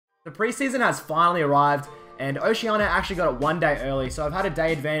The preseason has finally arrived, and Oceania actually got it 1 day early, so I've had a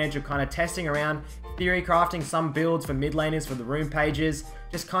day advantage of kind of testing around, theory crafting some builds for mid laners for the rune pages,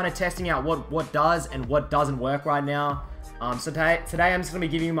 just kind of testing out what does and what doesn't work right now. So today I'm just going to be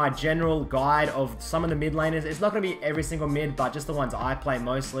giving you my general guide of some of the mid laners. It's not going to be every single mid, but just the ones I play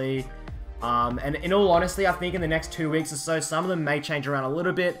mostly. And in all honesty, I think in the next 2 weeks or so, some of them may change around a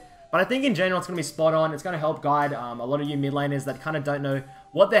little bit. But I think in general, it's going to be spot on. It's going to help guide a lot of you mid laners that kind of don't know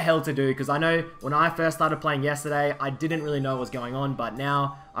what the hell to do. Because I know when I first started playing yesterday, I didn't really know what was going on. But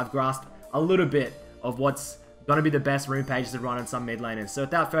now I've grasped a little bit of what's going to be the best rune pages to run on some mid laners. So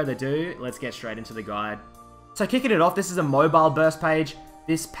without further ado, let's get straight into the guide. So kicking it off, this is a mobile burst page.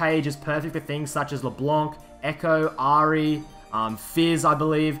 This page is perfect for things such as LeBlanc, Echo, Ari, Fizz, I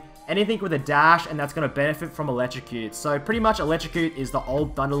believe. Anything with a dash, and that's going to benefit from Electrocute. So pretty much Electrocute is the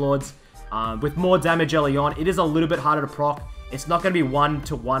old Thunderlords with more damage early on. It is a little bit harder to proc. It's not going to be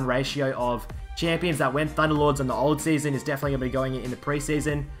 1-to-1 ratio of champions that went Thunderlords in the old season is definitely going to be going in the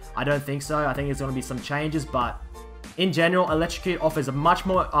preseason. I don't think so. I think there's going to be some changes, but in general, Electrocute offers a much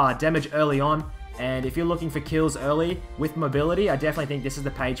more damage early on. And if you're looking for kills early with mobility, I definitely think this is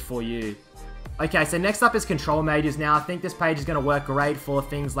the page for you. Okay, so next up is Control Mages. Now, I think this page is going to work great for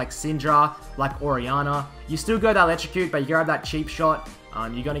things like Syndra, like Orianna. You still go that Electrocute, but you grab that cheap shot.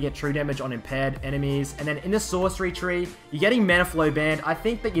 You're going to get true damage on impaired enemies. And then in the Sorcery tree, you're getting Mana Flow Band. I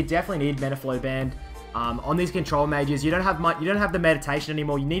think that you definitely need Mana Flow Band on these Control Mages. You don't have the meditation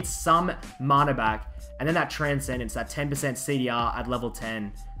anymore. You need some mana back. And then that Transcendence, that 10% CDR at level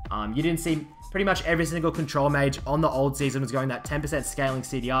 10. You didn't see pretty much every single Control Mage on the old season was going that 10% scaling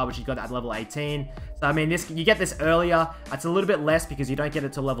CDR, which you got at level 18. So, I mean, you get this earlier. It's a little bit less because you don't get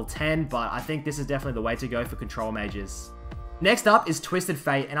it to level 10, but I think this is definitely the way to go for Control Mages. Next up is Twisted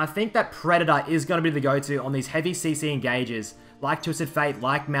Fate, and I think that Predator is going to be the go-to on these heavy CC engages, like Twisted Fate,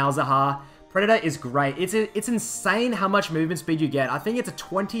 like Malzahar. Predator is great. It's insane how much movement speed you get. I think it's a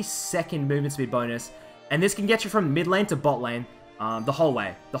 20-second movement speed bonus, and this can get you from mid lane to bot lane. The whole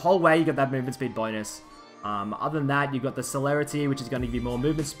way. The whole way you got that movement speed bonus. Other than that, you've got the Celerity, which is going to give you more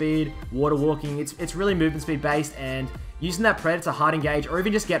movement speed. Water Walking, it's really movement speed based, and using that Predator to hard engage, or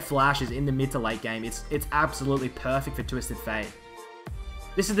even just get flashes in the mid to late game, it's absolutely perfect for Twisted Fate.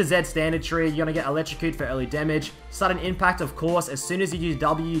 This is the Z standard tree. You're going to get Electrocute for early damage. Sudden Impact, of course. As soon as you use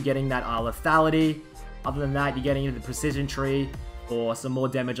W, you're getting that lethality. Other than that, you're getting into the Precision tree for some more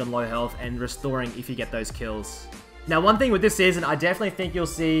damage on low health and restoring if you get those kills. Now, one thing with this season, I definitely think you'll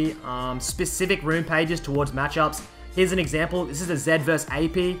see specific rune pages towards matchups. Here's an example. This is a Z versus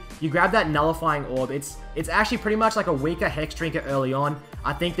AP. You grab that Nullifying Orb. It's actually pretty much like a weaker Hex Drinker early on.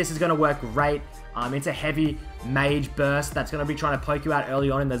 I think this is going to work great into heavy Mage burst that's going to be trying to poke you out early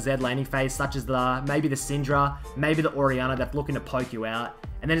on in the Z laning phase, such as maybe the Syndra, maybe the Orianna that's looking to poke you out.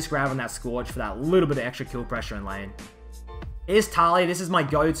 And then just grabbing that Scorch for that little bit of extra kill pressure in lane. Here's Tali. This is my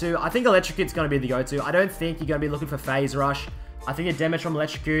go-to. I think Electrocute's going to be the go-to. I don't think you're going to be looking for Phase Rush. I think a damage from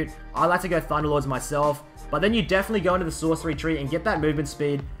Electrocute. I like to go Thunderlords myself. But then you definitely go into the Sorcery tree and get that movement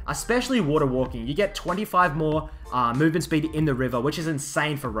speed, especially Water Walking. You get 25 more movement speed in the river, which is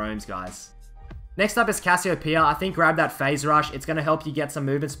insane for roams, guys. Next up is Cassiopeia. I think grab that Phase Rush. It's going to help you get some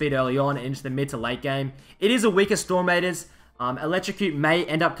movement speed early on into the mid to late game. It is a weaker Storm Raiders. Electrocute may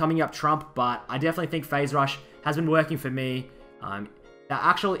end up coming up trump, but I definitely think Phase Rush has been working for me. The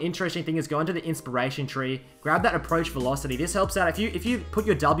actual interesting thing is go into the Inspiration tree, grab that Approach Velocity. This helps out. If you put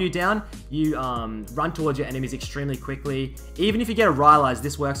your W down, you run towards your enemies extremely quickly. Even if you get a Rylai's,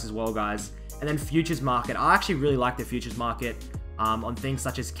 this works as well, guys. And then Futures Market. I actually really like the Futures Market on things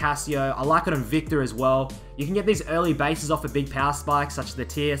such as Cassio. I like it on Victor as well. You can get these early bases off of big power spikes, such as the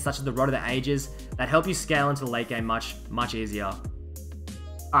Tier, such as the Rod of the Ages, that help you scale into the late game much easier.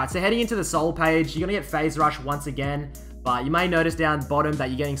 Alright, so heading into the Soul page, you're going to get Phase Rush once again. But you may notice down bottom that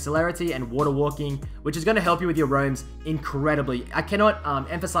you're getting Celerity and Water Walking, which is going to help you with your roams incredibly. I cannot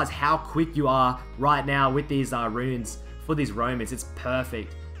emphasize how quick you are right now with these runes for these roamers. It's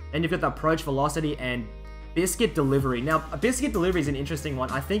perfect. Then you've got the Approach Velocity and Biscuit Delivery. Now, a Biscuit Delivery is an interesting one.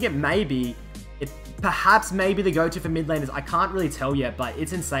 I think it perhaps may be the go-to for mid laners. I can't really tell yet, but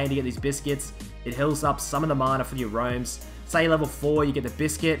it's insane to get these biscuits. It heals up some of the mana for your roams. Say level 4, you get the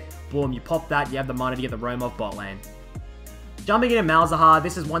Biscuit. Boom, you pop that, you have the mana to get the roam off bot lane. Jumping into Malzahar,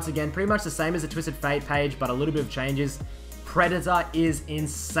 this is once again pretty much the same as the Twisted Fate page, but a little bit of changes. Predator is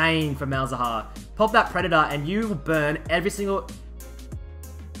insane for Malzahar. Pop that Predator and you will burn every single...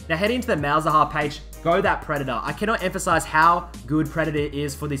 Now heading into the Malzahar page, go that Predator. I cannot emphasize how good Predator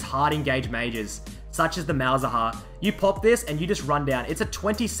is for these hard engage mages. such as the Malzahar. You pop this and you just run down. It's a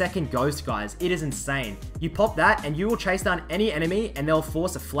 20-second ghost, guys. It is insane. You pop that and you will chase down any enemy and they'll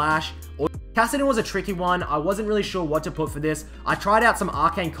force a flash. Kassadin was a tricky one. I wasn't really sure what to put for this. I tried out some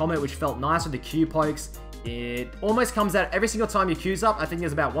Arcane Comet, which felt nice with the Q pokes. It almost comes out every single time your Q's up. I think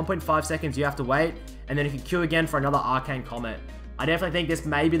there's about 1.5 seconds you have to wait, and then you can Q again for another Arcane Comet. I definitely think this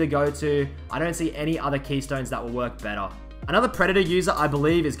may be the go-to. I don't see any other keystones that will work better. Another Predator user, I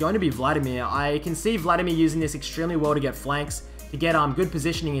believe, is going to be Vladimir. I can see Vladimir using this extremely well to get flanks, to get good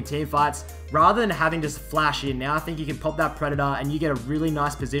positioning in team fights, rather than having just flash in. Now I think you can pop that Predator and you get a really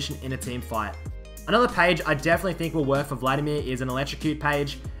nice position in a team fight. Another page I definitely think will work for Vladimir is an Electrocute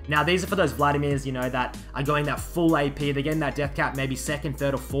page. Now these are for those Vladimirs, you know, that are going that full AP. They're getting that death cap, maybe second,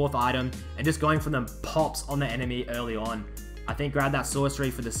 third, or fourth item, and just going for them pops on the enemy early on. I think grab that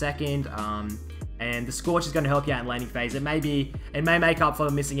sorcery for the second, and the Scorch is going to help you out in laning phase. It may make up for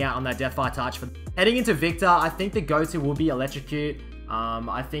missing out on that Deathfire touch. Heading into Victor, I think the go-to will be Electrocute.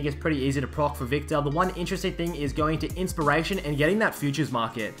 I think it's pretty easy to proc for Victor. The one interesting thing is going to Inspiration and getting that Futures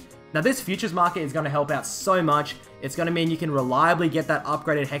Market. Now this Futures Market is going to help out so much. It's going to mean you can reliably get that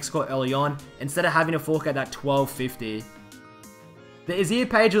upgraded Hex Core early on instead of having to fork at that 1250. The Azir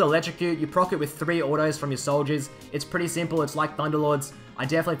page with Electrocute, you proc it with 3 autos from your soldiers. It's pretty simple, it's like Thunderlords. I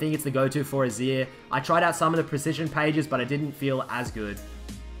definitely think it's the go-to for Azir. I tried out some of the Precision pages, but I didn't feel as good.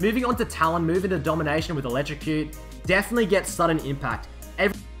 Moving on to Talon, move into Domination with Electrocute. Definitely get Sudden Impact.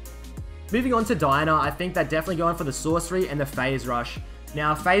 Moving on to Diana, I think they're definitely going for the Sorcery and the Phase Rush.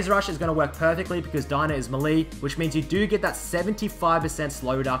 Now, Phase Rush is going to work perfectly because Diana is melee, which means you do get that 75%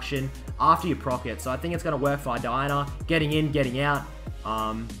 slow reduction after you proc it. So I think it's going to work for Diana, getting in, getting out.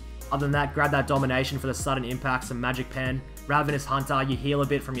 Other than that, grab that Domination for the Sudden Impact, some Magic Pen. Ravenous Hunter, you heal a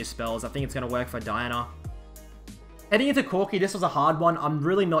bit from your spells. I think it's going to work for Diana. Heading into Corki, this was a hard one. I'm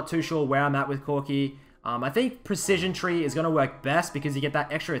really not too sure where I'm at with Corki. I think Precision Tree is going to work best because you get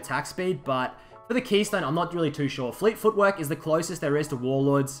that extra attack speed, but for the Keystone, I'm not really too sure. Fleet Footwork is the closest there is to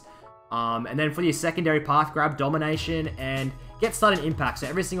Warlords. And then for your secondary path, grab Domination and get Sudden Impact. So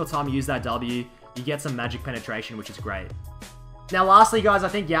every single time you use that W, you get some Magic Penetration, which is great. Now lastly, guys, I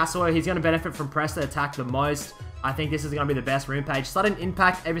think Yasuo, he's going to benefit from Press to Attack the most. I think this is going to be the best rune page. Sudden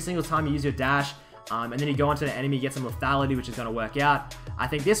Impact every single time you use your dash. And then you go onto the enemy, get some lethality, which is going to work out. I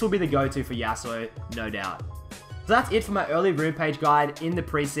think this will be the go-to for Yasuo, no doubt. So that's it for my early rune page guide in the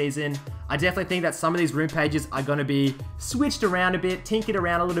preseason. I definitely think that some of these rune pages are going to be switched around a bit, tinkered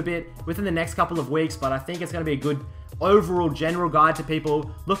around a little bit within the next couple of weeks, but I think it's going to be a good overall general guide to people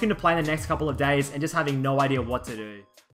looking to play in the next couple of days and just having no idea what to do.